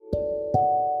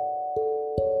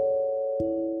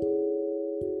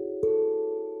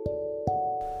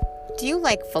Do you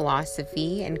like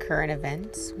philosophy and current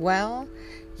events? Well,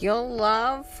 you'll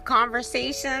love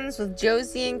conversations with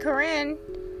Josie and Corinne.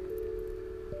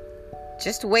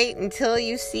 Just wait until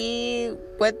you see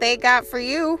what they got for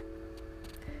you.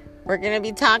 We're going to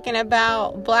be talking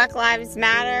about Black Lives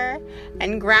Matter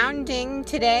and grounding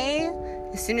today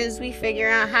as soon as we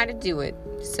figure out how to do it.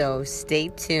 So stay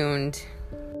tuned.